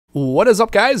What is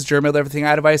up, guys? Jeremy with Everything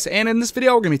iDevice, and in this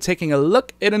video we're going to be taking a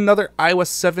look at another iOS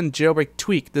 7 jailbreak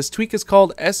tweak. This tweak is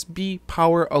called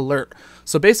SBPowerAlert.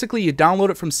 So basically you download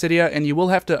it from Cydia and you will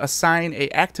have to assign a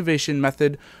activation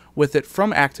method with it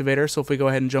from Activator. So if we go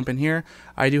ahead and jump in here,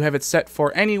 I do have it set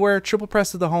for anywhere. Triple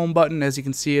press of the home button. As you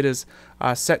can see, it is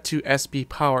set to SB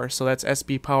Power. So that's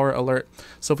SB Power Alert.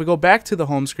 So if we go back to the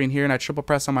home screen here and I triple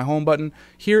press on my home button,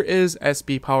 here is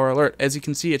SB Power Alert. As you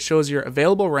can see, it shows your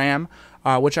available RAM,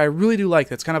 which I really do like.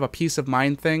 That's kind of a peace of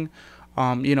mind thing.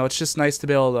 You know, it's just nice to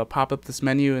be able to pop up this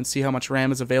menu and see how much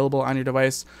RAM is available on your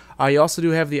device. You also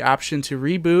do have the option to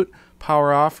reboot,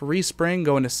 power off, respring,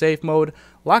 go into safe mode,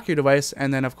 lock your device,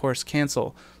 and then of course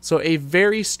cancel. So a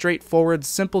very straightforward,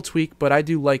 simple tweak, but I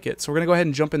do like it. So we're going to go ahead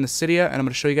and jump into Cydia and I'm going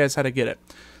to show you guys how to get it.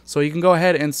 So you can go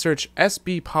ahead and search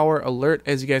SB Power Alert.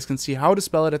 As you guys can see how to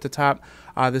spell it at the top.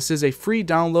 This is a free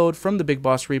download from the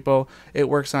BigBoss repo. It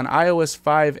works on iOS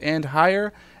 5 and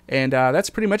higher. And that's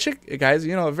pretty much it, guys.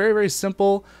 You know, a very, very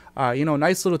simple,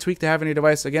 nice little tweak to have on your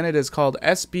device. Again, it is called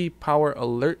SB Power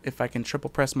Alert, if I can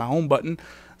triple press my home button.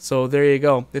 So there you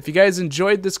go. If you guys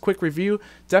enjoyed this quick review,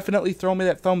 definitely throw me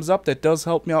that thumbs up. That does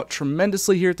help me out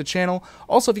tremendously here at the channel.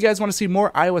 Also, if you guys want to see more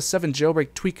iOS 7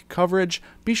 jailbreak tweak coverage,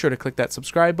 be sure to click that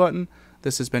subscribe button.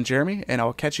 This has been Jeremy, and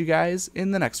I'll catch you guys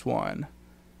in the next one.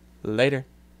 Later.